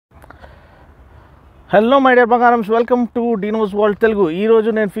Hello my dear bangarams, welcome to Dino's World Telugu. Ee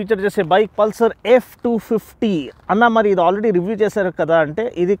roju nenu feature chese bike Pulsar F250 anna mari idi already review chesaru kada ante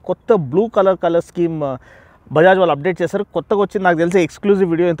idi kotta blue color scheme Bajaj వాళ్ళు update చేశారు. కొత్తగా వచ్చింది, నాకు తెలిసి exclusive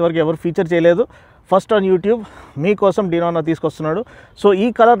video ఇంతవరకు ఎవరు feature చేయలేదు. First on YouTube మీకోసం డినోనా తీసుకొస్తున్నాడు. సో ఈ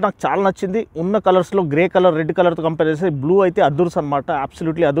కలర్ నాకు చాలా నచ్చింది. ఉన్న కలర్స్లో గ్రే కలర్, రెడ్ కలర్తో కంపేర్ చేస్తే బ్లూ అయితే అదుర్స్ అనమాట,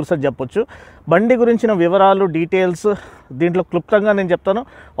 అబ్సల్యూట్లీ అదుర్స్ అని చెప్పొచ్చు. బండి గురించిన వివరాలు, డీటెయిల్స్ దీంట్లో క్లుప్తంగా నేను చెప్తాను.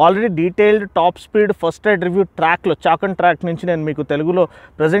 Already detailed top speed first ride review ట్రాక్లో చాక్ అండ్ ట్రాక్ నుంచి నేను మీకు తెలుగులో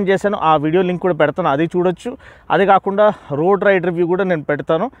ప్రజెంట్ చేశాను. ఆ వీడియో లింక్ కూడా పెడతాను, అది చూడొచ్చు. అదే కాకుండా రోడ్ రైడ్ రివ్యూ కూడా నేను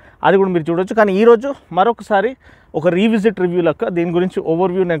పెడతాను, అది కూడా మీరు చూడొచ్చు. కానీ ఈరోజు మరొకసారి ఒక రీవిజిట్ రివ్యూ లెక్క దీని గురించి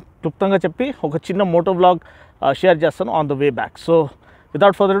ఓవర్వ్యూ నేను క్లుప్తంగా చెప్పి ఒక చిన్న మోటో వ్లాగ్ షేర్ చేస్తాను on the way back. So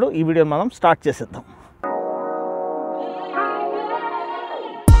without further do ఈ వీడియో మనం స్టార్ట్ చేసేద్దాం.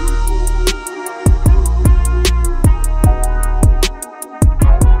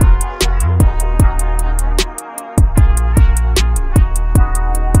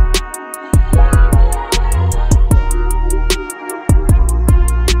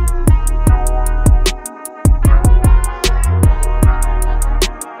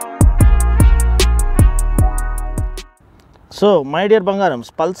 సో మై డియర్ బంగారమ్స్,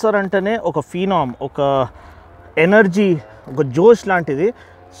 పల్సర్ అంటేనే ఒక ఫీనామ్, ఒక ఎనర్జీ, ఒక జోష్ లాంటిది.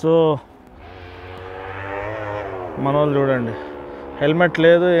 సో మన వాళ్ళు చూడండి, హెల్మెట్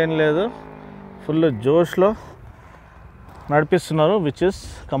లేదు, ఏం లేదు, ఫుల్ జోష్లో నడిపిస్తున్నారు, విచ్ ఇస్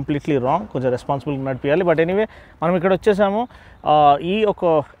కంప్లీట్లీ రాంగ్. కొంచెం రెస్పాన్సిబుల్గా నడిపించాలి. బట్ ఎనీవే మనం ఇక్కడ వచ్చేసాము. ఈ ఒక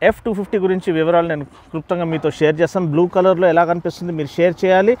F250 గురించి వివరాలు నేను క్లుప్తంగా మీతో షేర్ చేస్తాను. బ్లూ కలర్లో ఎలా కనిపిస్తుంది మీరు షేర్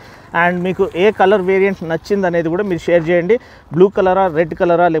చేయాలి. అండ్ మీకు ఏ కలర్ వేరియంట్ నచ్చింది అనేది కూడా మీరు షేర్ చేయండి. బ్లూ కలరా, రెడ్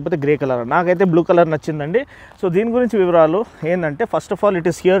కలరా, లేకపోతే గ్రే కలరా. నాకైతే బ్లూ కలర్ నచ్చిందండి. సో దీని గురించి వివరాలు ఏంటంటే, first of all it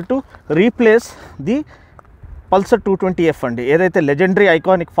is here to replace the Pulsar 220F అండి. ఏదైతే legendary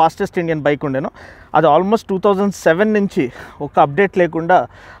iconic fastest Indian bike ఉండేనో అది ఆల్మోస్ట్ 2007 నుంచి ఒక అప్డేట్ లేకుండా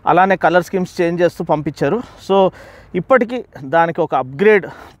అలానే కలర్ స్కీమ్స్ చేంజ్ చేస్తూ పంపించారు. సో ఇప్పటికీ దానికి ఒక అప్గ్రేడ్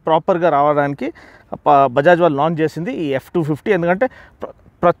ప్రాపర్గా రావడానికి బజాజ్ వాళ్ళు లాంచ్ చేసింది ఈ F250. ఎందుకంటే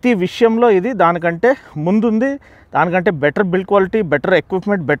ప్రతి విషయంలో ఇది దానికంటే ముందుంది, దానికంటే better build quality, better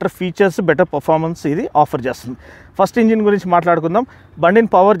equipment, better features, better performance ఇది ఆఫర్ చేస్తుంది. ఫస్ట్ ఇంజిన్ గురించి మాట్లాడుకుందాం.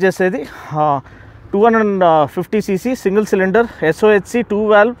 బండిని పవర్ చేసేది 250cc single cylinder SOHC 2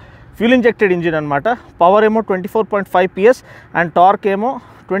 valve fuel injected engine అనమాట. పవర్ ఏమో 24.5 PS అండ్ టార్క్ ఏమో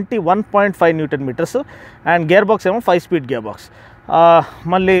 21.5 Nm అండ్ గేర్ బాక్స్ ఏమో 5-speed గేర్ బాక్స్.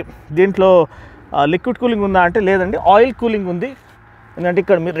 మళ్ళీ దీంట్లో లిక్విడ్ కూలింగ్ ఉందా అంటే లేదండి, ఆయిల్ కూలింగ్ ఉంది. ఎందుకంటే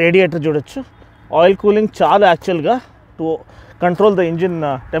ఇక్కడ మీరు రేడియేటర్ చూడొచ్చు, ఆయిల్ కూలింగ్ చాలు యాక్చువల్గా to control the engine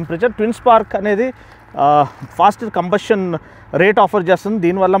temperature. Twin spark అనేది ఫాస్ట్ కంబషన్ రేట్ ఆఫర్ చేస్తుంది.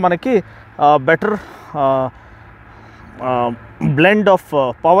 దీనివల్ల మనకి better blend of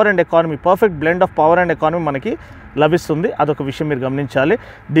power and economy, perfect blend of power and economy మనకి లభిస్తుంది. అదొక విషయం మీరు గమనించాలి.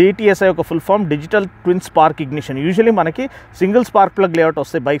 DTSI ఒక full form digital twin spark ignition. Usually మనకి సింగిల్ స్పార్క్ ప్లగ్ లేఅవుట్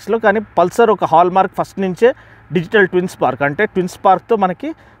వస్తాయి బైక్స్లో, కానీ పల్సర్ ఒక హాల్ మార్క్ ఫస్ట్ నుంచే డిజిటల్ ట్విన్ స్పార్క్. అంటే ట్విన్ స్పార్క్తో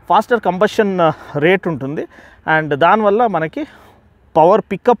మనకి ఫాస్టర్ కంబషన్ రేట్ ఉంటుంది అండ్ దానివల్ల మనకి పవర్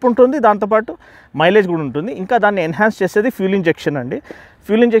పికప్ ఉంటుంది, దాంతోపాటు మైలేజ్ కూడా ఉంటుంది. ఇంకా దాన్ని ఎన్హాన్స్ చేసేది ఫ్యూల్ ఇంజెక్షన్ అండి.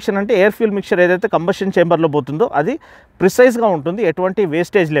 ఫ్యూల్ ఇంజెక్షన్ అంటే ఎయిర్ ఫ్యూల్ మిక్చర్ ఏదైతే కంబషన్ చేంబర్లో పోతుందో అది ప్రిసైజ్గా ఉంటుంది, ఎటువంటి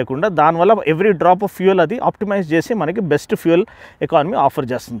వేస్టేజ్ లేకుండా. దానివల్ల ఎవ్రీ డ్రాప్ ఆఫ్ ఫ్యూల్ అది ఆప్టిమైజ్ చేసి మనకి బెస్ట్ ఫ్యూల్ ఎకానమీ ఆఫర్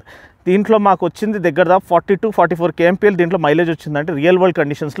చేస్తుంది. దీంట్లో మాకు వచ్చింది దగ్గర దాకా 42-44 kmpl దీంట్లో మైలేజ్ వచ్చిందంటే రియల్ వరల్డ్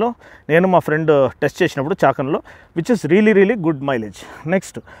కండిషన్స్లో. నేను మా ఫ్రెండ్ టెస్ట్ చేసినప్పుడు చాకన్లో, which is really good mileage.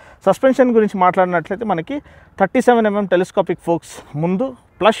 Next suspension గురించి మాట్లాడినట్లయితే మనకి 37 mm టెలిస్కోపిక్ ఫోక్స్ ముందు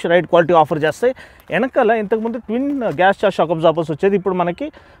ప్లస్ రైడ్ క్వాలిటీ ఆఫర్ చేస్తాయి. వెనకాల ఇంతకుముందు ట్విన్ గ్యాస్ షాక్ అబ్జార్బర్స్ వచ్చేది, ఇప్పుడు మనకి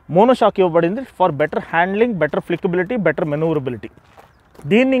మోనో షాక్ ఇవ్వబడింది for better handling, better ఫ్లికబిలిటీ, better మెనూవరబిలిటీ.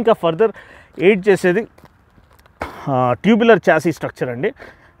 దీన్ని ఇంకా ఫర్దర్ ఎయిడ్ చేసేది ట్యూబులర్ చాసీ స్ట్రక్చర్ అండి.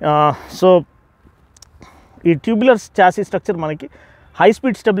 సో ఈ ట్యూబులర్ చాసీ స్ట్రక్చర్ మనకి హై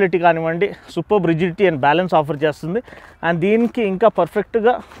స్పీడ్ స్టెబిలిటీ కానివ్వండి, super rigidity and balance offer చేస్తుంది. అండ్ దీనికి ఇంకా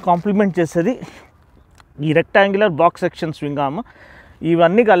పర్ఫెక్ట్గా కాంప్లిమెంట్ చేసేది ఈ rectangular box section swing arm.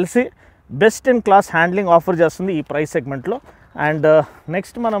 ఇవన్నీ కలిసి best in class handling offer చేస్తుంది ఈ ప్రైస్ సెగ్మెంట్లో. అండ్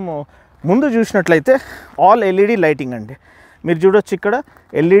నెక్స్ట్ మనము ముందు చూసినట్లయితే ఆల్ LED లైటింగ్ అండి. మీరు చూడొచ్చు ఇక్కడ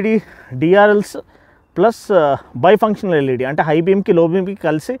LED DRLs ప్లస్ బైఫంక్షనల్ LED, అంటే హై బీమ్కి లో బీమ్కి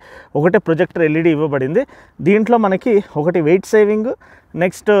కలిసి ఒకటే ప్రొజెక్టర్ LED ఇవ్వబడింది. దీంట్లో మనకి ఒకటి wait saving,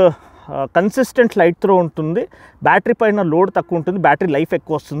 next consistent light throw ఉంటుంది, బ్యాటరీ పైన లోడ్ తక్కువ ఉంటుంది, బ్యాటరీ లైఫ్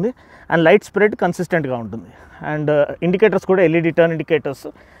ఎక్కువ వస్తుంది, అండ్ లైట్ స్ప్రెడ్ కన్సిస్టెంట్గా ఉంటుంది. అండ్ ఇండికేటర్స్ కూడా LED టర్న్ ఇండికేటర్స్.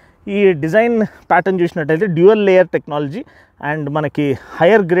 ఈ డిజైన్ ప్యాటర్న్ చూసినట్టయితే డ్యూయల్ లేయర్ టెక్నాలజీ అండ్ మనకి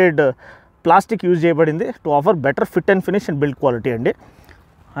హైయర్ గ్రేడ్ ప్లాస్టిక్ యూజ్ చేయబడింది to offer better fit and finish and build quality అండి.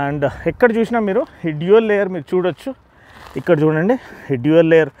 అండ్ ఎక్కడ చూసినా మీరు ఈ డ్యూయల్ లేయర్ మీరు చూడొచ్చు. ఇక్కడ చూడండి ఈ డ్యూయల్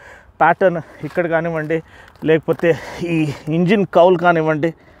లేయర్ ప్యాటర్న్ ఇక్కడ కానివ్వండి, లేకపోతే ఈ ఇంజిన్ కౌల్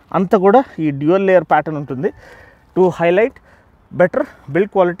కానివ్వండి, అంతా కూడా ఈ డ్యూయల్ లేయర్ ప్యాటర్న్ ఉంటుంది to highlight better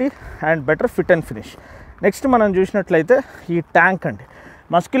build quality and better fit and finish. Next మనం చూసినట్లయితే ఈ ట్యాంక్ అండి,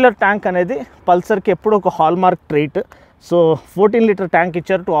 మస్క్యులర్ ట్యాంక్ అనేది పల్సర్కి ఎప్పుడు ఒక hallmark trait. So 14 litre tank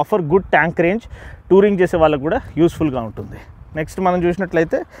ఇచ్చారు to offer good tank range, touring చేసే వాళ్ళకు కూడా యూస్ఫుల్గా ఉంటుంది. నెక్స్ట్ మనం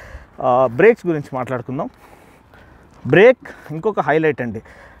చూసినట్లయితే బ్రేక్స్ గురించి మాట్లాడుకుందాం. బ్రేక్ ఇంకొక హైలైట్ అండి,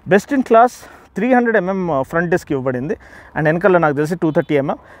 best in class 300 mm front disc ఇవ్వబడింది అండ్ వెనకాల నాకు తెలిసి 230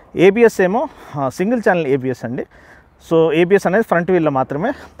 mm. ఏబిఎస్ ఏమో సింగిల్ ఛానల్ ఏబిఎస్ అండి. సో ఏబిఎస్ అనేది ఫ్రంట్ వీల్లో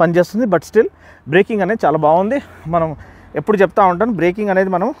మాత్రమే పనిచేస్తుంది, బట్ స్టిల్ బ్రేకింగ్ అనేది చాలా బాగుంది. మనం ఎప్పుడు చెప్తా ఉంటాను, బ్రేకింగ్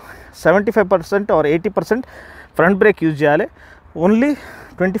అనేది మనం 75% ఆర్ 80% ఫ్రంట్ బ్రేక్ యూజ్ చేయాలి. ఓన్లీ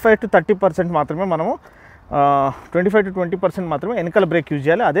 25 to 30% మాత్రమే మనము 25 to 20% మాత్రమే వెనకాల బ్రేక్ యూజ్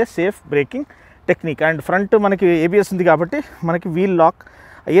చేయాలి. అదే safe breaking technique. And front మనకి ఏబిఎస్ ఉంది కాబట్టి మనకి వీల్ లాక్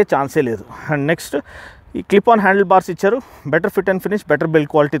అయ్యే ఛాన్సే లేదు. అండ్ నెక్స్ట్ ఈ క్లిప్ ఆన్ హ్యాండిల్ బార్స్ ఇచ్చారు, better fit and finish, better build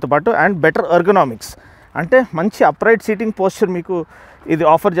క్వాలిటీతో పాటు అండ్ బెటర్ ఎర్గనామిక్స్, అంటే మంచి అప్రైట్ సీటింగ్ పోస్చర్ మీకు ఇది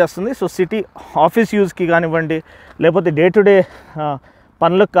ఆఫర్ చేస్తుంది. సో సిటీ ఆఫీస్ యూజ్కి కానివ్వండి, లేకపోతే డే టు డే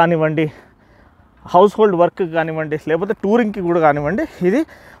పనులకు కానివ్వండి, హౌస్ హోల్డ్ వర్క్ కానివ్వండి, లేకపోతే టూరింగ్కి కూడా కానివ్వండి, ఇది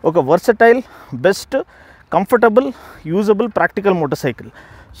ఒక versatile, best, comfortable, usable, practical motor cycle.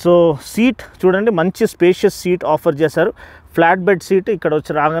 So seat చూడండి, మంచి స్పేషియస్ సీట్ ఆఫర్ చేశారు. ఫ్లాట్ బెడ్ సీట్ ఇక్కడ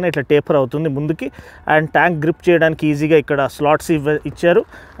వచ్చి రాగానే ఇట్లా టేపర్ అవుతుంది ముందుకి, అండ్ ట్యాంక్ గ్రిప్ చేయడానికి ఈజీగా ఇక్కడ స్లాట్స్ ఇచ్చారు.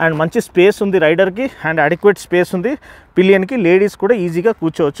 అండ్ మంచి స్పేస్ ఉంది రైడర్కి, అండ్ అడిక్వేట్ స్పేస్ ఉంది పిలియన్కి. లేడీస్ కూడా ఈజీగా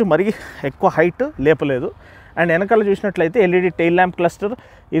కూర్చోవచ్చు, మరి ఎక్కువ హైట్ లేపలేదు. అండ్ వెనకాల చూసినట్లయితే ఎల్ఈడి టెయిల్ ల్యాంప్ క్లస్టర్,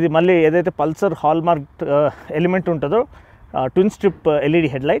 ఇది మళ్ళీ ఏదైతే పల్సర్ హాల్మార్క్ ఎలిమెంట్ ఉంటుందో ట్విన్ స్ట్రిప్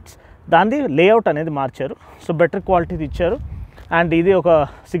ఎల్ఈడి హెడ్లైట్స్, దాని లేఅవుట్ అనేది మార్చారు. సో బెటర్ క్వాలిటీది ఇచ్చారు. అండ్ ఇది ఒక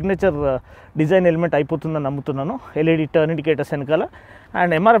సిగ్నేచర్ డిజైన్ ఎలిమెంట్ అయిపోతుందని నమ్ముతున్నాను. ఎల్ఈడి టర్న్ ఇండికేటర్స్ వెనకాల,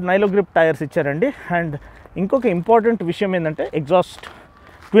 అండ్ ఎంఆర్ఎఫ్ నైలో గ్రిప్ టైర్స్ ఇచ్చారండి. అండ్ ఇంకొక ఇంపార్టెంట్ విషయం ఏంటంటే ఎగ్జాస్ట్,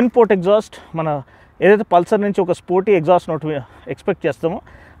 ట్విన్ పోర్ట్ ఎగ్జాస్ట్. మన ఏదైతే పల్సర్ నుంచి ఒక స్పోర్టీ ఎగ్జాస్ట్ నోట్ ఎక్స్పెక్ట్ చేస్తామో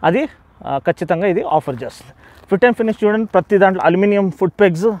అది ఖచ్చితంగా ఇది ఆఫర్ చేస్తుంది. ఫిట్ అండ్ ఫినిష్ చూడండి, ప్రతి దాంట్లో అల్యూమినియం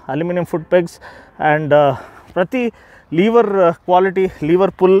ఫుట్ పెగ్స్ అండ్ ప్రతి లీవర్ క్వాలిటీ,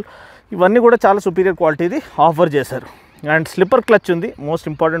 లీవర్ పుల్, ఇవన్నీ కూడా చాలా సుపీరియర్ క్వాలిటీది ఆఫర్ చేశారు. అండ్ స్లిప్పర్ క్లచ్ ఉంది, మోస్ట్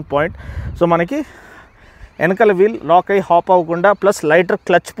ఇంపార్టెంట్ పాయింట్. సో మనకి వెనకాల వీల్ లాక్ అయ్యి హాప్ అవ్వకుండా, plus lighter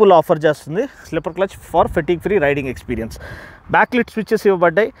clutch pull offer చేస్తుంది. Slipper clutch for fatigue free riding experience. Back lit switches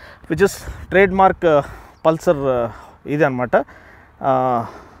ఇవ్వబడ్డాయి, which is trade mark Pulsar ఇది అనమాట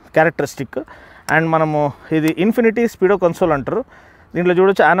క్యారెక్టరిస్టిక్. అండ్ మనము ఇది ఇన్ఫినిటీ స్పీడో కన్సోల్ అంటారు. దీంట్లో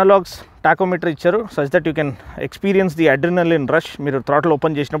చూడొచ్చు అనలాగ్స్ టాకోమీటర్ ఇచ్చారు, such that you can experience the adrenaline rush. మీరు థ్రాటిల్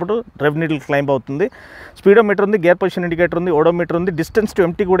ఓపెన్ చేసినప్పుడు డ్రైవ్ నీడిల్ క్లైంబ్ అవుతుంది. స్పీడోమీటర్ ఉంది, గేర్ పొజిషన్ ఇండికేటర్ ఉంది, ఓడోమీటర్ ఉంది, డిస్టెన్స్ టు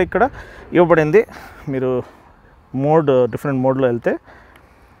ఎంటీ కూడా ఇక్కడ ఇవ్వబడింది. మీరు డిఫరెంట్ మోడ్లో వెళ్తే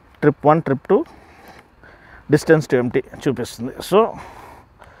trip 1, trip 2, distance to empty చూపిస్తుంది. సో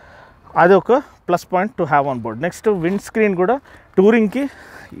అది ఒక plus point to have on board. Next wind screen కూడా టూరింగ్కి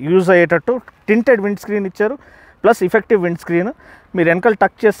యూజ్ అయ్యేటట్టు టింటెడ్ విండ్ స్క్రీన్ ఇచ్చారు, ప్లస్ ఇఫెక్టివ్ విండ్ స్క్రీన్. మీరు వెనకాల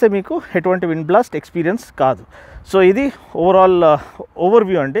టచ్ చేస్తే మీకు ఎటువంటి విండ్ బ్లాస్ట్ ఎక్స్పీరియన్స్ కాదు. సో ఇది ఓవరాల్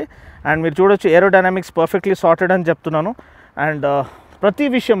ఓవర్వ్యూ అండి. అండ్ మీరు చూడొచ్చు ఏరోడైనామిక్స్ పర్ఫెక్ట్లీ సార్టెడ్ అని చెప్తున్నాను. అండ్ ప్రతి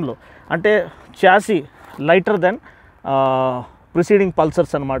విషయంలో అంటే chassis lighter then preceding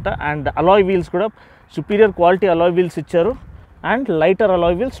pulsars అనమాట. అండ్ అలాయ్ వీల్స్ కూడా సుపీరియర్ క్వాలిటీ అలాయ్ వీల్స్ ఇచ్చారు, and lighter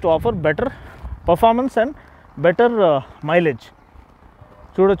alloy wheels to offer better performance and better mileage.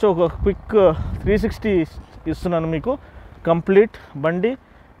 చూడొచ్చు, ఒక క్విక్ 360 ఇస్తున్నాను మీకు, కంప్లీట్ బండి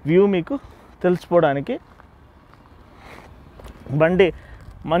వ్యూ మీకు తెలిసిపోవడానికి. బండి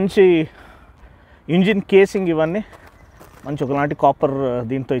మంచి ఇంజిన్ కేసింగ్, ఇవన్నీ మంచి ఒకలాంటి కాపర్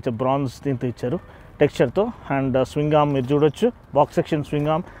దీంతో ఇచ్చారు, బ్రాంజ్ దీంతో ఇచ్చారు టెక్స్చర్తో. అండ్ స్వింగ్ ఆర్మ్ మీరు చూడొచ్చు, box section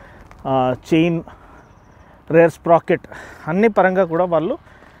swing arm, chain, rare sprocket, అన్ని పరంగా కూడా వాళ్ళు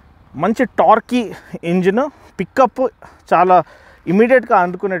మంచి టార్కీ ఇంజిన్, పికప్ చాలా ఇమీడియట్గా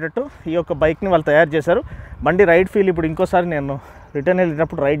అందుకునేటట్టు ఈ యొక్క బైక్ని వాళ్ళు తయారు చేశారు. బండి రైడ్ ఫీల్ ఇప్పుడు ఇంకోసారి నేను రిటర్న్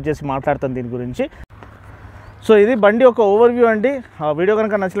వెళ్ళినప్పుడు రైడ్ చేసి మాట్లాడతాను దీని గురించి. సో ఇది బండి ఒక ఓవర్వ్యూ అండి. వీడియో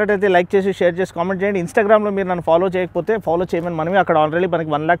కనుక నచ్చినట్లయితే లైక్ చేసి, షేర్ చేసి, కామెంట్ చేయండి. ఇన్స్టాగ్రామ్లో మీరు నన్ను ఫాలో చేయకపోతే ఫాలో చేయమని మనమే, అక్కడ ఆల్రెడీ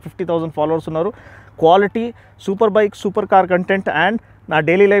మనకి 1,50,000 ఫాలోవర్స్ ఉన్నారు. Quality super bike, super car content and నా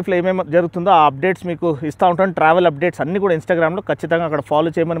డైలీ లైఫ్లో ఏమేమి జరుగుతుందో ఆ అప్డేట్స్ మీకు ఇస్తూ ఉంటాను. ట్రావెల్ అప్డేట్స్ అన్నీ కూడా ఇన్స్టాగ్రామ్లో ఖచ్చితంగా అక్కడ ఫాలో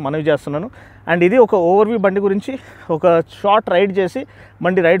చేయమని మనవి చేస్తున్నాను. అండ్ ఇది ఒక ఓవర్వ్యూ బండి గురించి, ఒక షార్ట్ రైడ్ చేసి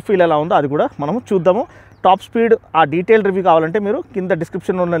బండి రైడ్ ఫీల్ ఎలా ఉందో అది కూడా మనము చూద్దాము. టాప్ స్పీడ్ ఆ డీటెయిల్ రివ్యూ కావాలంటే మీరు కింద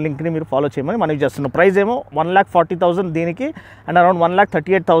డిస్క్రిప్షన్లో ఉన్న లింక్ని మీరు ఫాలో చేయమని మనవి చేస్తున్నాను. ప్రైస్ ఏమో 1,40,000 దీనికి, అండ్ అరౌండ్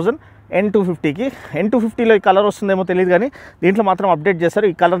 1,38,000 N250కి. N250లో ఈ కలర్ వస్తుందేమో తెలియదు, కానీ దీంట్లో మాత్రం అప్డేట్ చేస్తారు.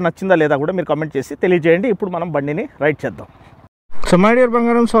 ఈ కలర్ నచ్చిందా లేదా కూడా మీరు కామెంట్ చేసి తెలియజేయండి. ఇప్పుడు మనం బండిని రైడ్ చేద్దాం. సో మై డియర్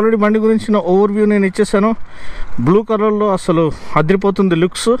బంగారమ్స్, ఆల్రెడీ బండి గురించిన ఓవర్ వ్యూ నేను ఇచ్చేసాను. బ్లూ కలర్లో అసలు అదిరిపోతుంది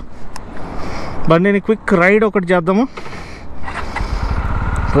లుక్స్. బండిని క్విక్ రైడ్ ఒకటి చేద్దాము.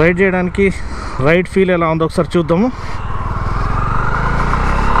 రైడ్ చేయడానికి రైడ్ ఫీల్ ఎలా ఉందో ఒకసారి చూద్దాము.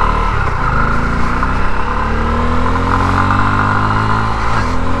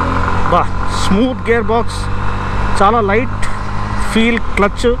 బా, స్మూత్ గేర్ బాక్స్, చాలా light feel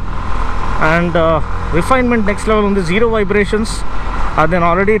clutch and refinement next level ఉంది. 0 వైబ్రేషన్స్. అది నేను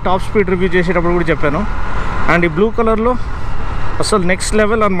ఆల్రెడీ టాప్ స్పీడ్ రివ్యూ చేసేటప్పుడు కూడా చెప్పాను. అండ్ ఈ బ్లూ కలర్లో అసలు నెక్స్ట్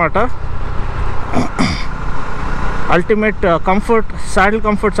లెవెల్ అనమాట. అల్టిమేట్ కంఫర్ట్, సాడిల్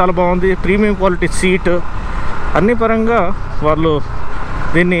కంఫర్ట్ చాలా బాగుంది. ప్రీమియం క్వాలిటీ సీట్, అన్ని పరంగా వాళ్ళు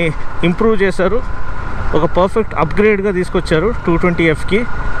దీన్ని ఇంప్రూవ్ చేశారు. ఒక పర్ఫెక్ట్ అప్గ్రేడ్గా తీసుకొచ్చారు 220Fకి.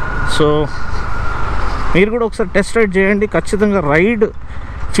 సో మీరు కూడా ఒకసారి టెస్ట్ రైడ్ చేయండి. ఖచ్చితంగా రైడ్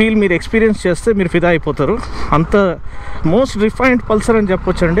ఫీల్ మీరు ఎక్స్పీరియన్స్ చేస్తే మీరు ఫిదా అయిపోతారు. అంత మోస్ట్ రిఫైన్డ్ పల్సర్ అని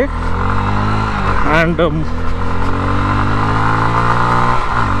చెప్పొచ్చండి. అండ్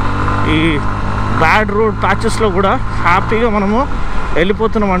ఈ బ్యాడ్ రోడ్ ప్యాచెస్లో కూడా హ్యాపీగా మనము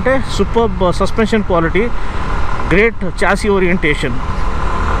వెళ్ళిపోతున్నాం. అంటే superb suspension quality, great chassis orientation,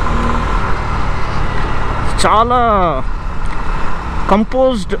 చాలా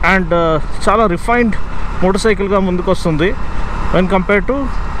కంపోజ్డ్ అండ్ చాలా రిఫైన్డ్ మోటార్ సైకిల్గా ముందుకు వస్తుంది వెన్ కంపేర్ టు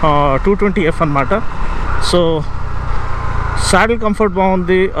 220F అనమాట. సో సాడిల్ కంఫర్ట్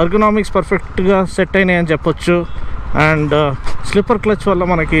బాగుంది, ఎర్గనామిక్స్ పర్ఫెక్ట్గా సెట్ అయినాయి అని చెప్పొచ్చు. అండ్ స్లిప్పర్ క్లచ్ వల్ల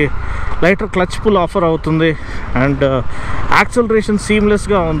మనకి లైటర్ క్లచ్ పుల్ ఆఫర్ అవుతుంది. అండ్ యాక్సలరేషన్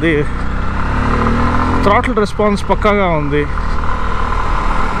సీమ్లెస్గా ఉంది. థ్రాటిల్ రెస్పాన్స్ పక్కాగా ఉంది.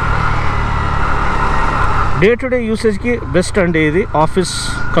 డే టు డే యూసేజ్కి బెస్ట్ అండి ఇది, ఆఫీస్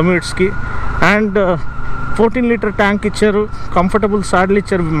కమ్యూట్స్కి. అండ్ 14 లీటర్ ట్యాంక్ ఇచ్చారు, కంఫర్టబుల్ సాడిల్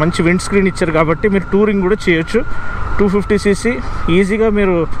ఇచ్చారు, మంచి విండ్ స్క్రీన్ ఇచ్చారు. కాబట్టి మీరు టూరింగ్ కూడా చేయొచ్చు. 250cc ఈజీగా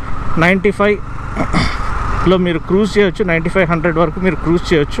మీరు 95లో మీరు క్రూజ్ చేయొచ్చు. 95-100 వరకు మీరు క్రూజ్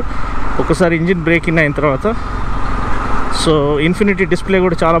చేయొచ్చు ఒకసారి ఇంజిన్ బ్రేక్ ఇన్ అయిన తర్వాత. సో ఇన్ఫినిటీ డిస్ప్లే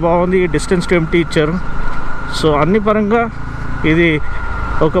కూడా చాలా బాగుంది. డిస్టెన్స్ టు ఎంటీ ఇచ్చారు. సో అన్ని పరంగా ఇది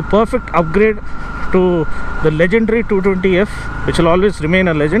ఒక perfect upgrade to the legendary 220F which will always remain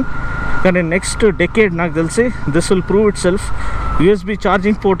a legend. కానీ నెక్స్ట్ డెకేడ్ నాకు తెలిసి this will prove it self. USB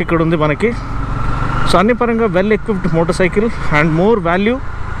charging port ఇక్కడ ఉంది మనకి. సో అన్ని పరంగా well equipped motor cycle and more value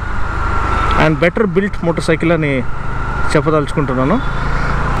and better built motor cycle అని చెప్పదలుచుకుంటున్నాను.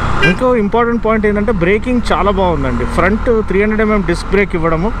 ఇంకో ఇంపార్టెంట్ పాయింట్ ఏంటంటే బ్రేకింగ్ చాలా బాగుందండి. ఫ్రంట్ 300mm డిస్క్ బ్రేక్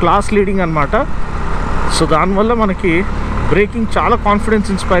ఇవ్వడము క్లాస్ లీడింగ్ అనమాట. సో దానివల్ల మనకి బ్రేకింగ్ చాలా కాన్ఫిడెన్స్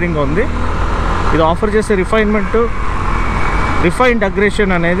ఇన్స్పైరింగ్గా ఉంది. ఇది ఆఫర్ చేసే రిఫైన్డ్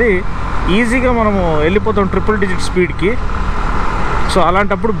అగ్రెషన్ అనేది ఈజీగా మనము వెళ్ళిపోతాం ట్రిపుల్ డిజిట్ స్పీడ్కి. సో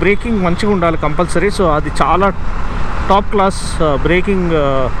అలాంటప్పుడు బ్రేకింగ్ మంచిగా ఉండాలి కంపల్సరీ. సో అది చాలా top class breaking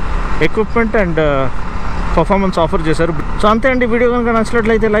equipment and performance offer చేశారు. సో అంతే అండి. వీడియో కనుక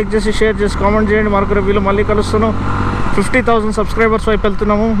నచ్చినట్లయితే లైక్ చేసి, షేర్ చేసి, కామెంట్ చేయండి. మరొక రివ్యూలో మళ్ళీ కలుస్తున్నాం. 50,000 సబ్స్క్రైబర్స్ వైపు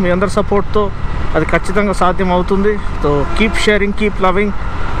వెళ్తున్నాము. మీ అందరి సపోర్ట్తో అది ఖచ్చితంగా సాధ్యం అవుతుంది. So keep sharing, keep loving.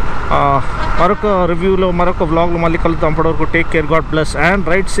 మరొక రివ్యూలో, మరొక వ్లాగ్లో మళ్ళీ కలుద్దాం. అప్పటివరకు take care, God bless and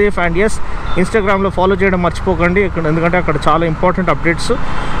right safe. And yes, ఇన్స్టాగ్రామ్లో ఫాలో చేయడం మర్చిపోకండి. ఎందుకంటే అక్కడ చాలా important updates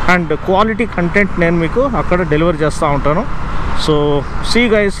and quality content నేను మీకు అక్కడ డెలివర్ చేస్తూ ఉంటాను. So see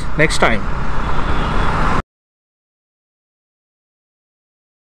guys next time.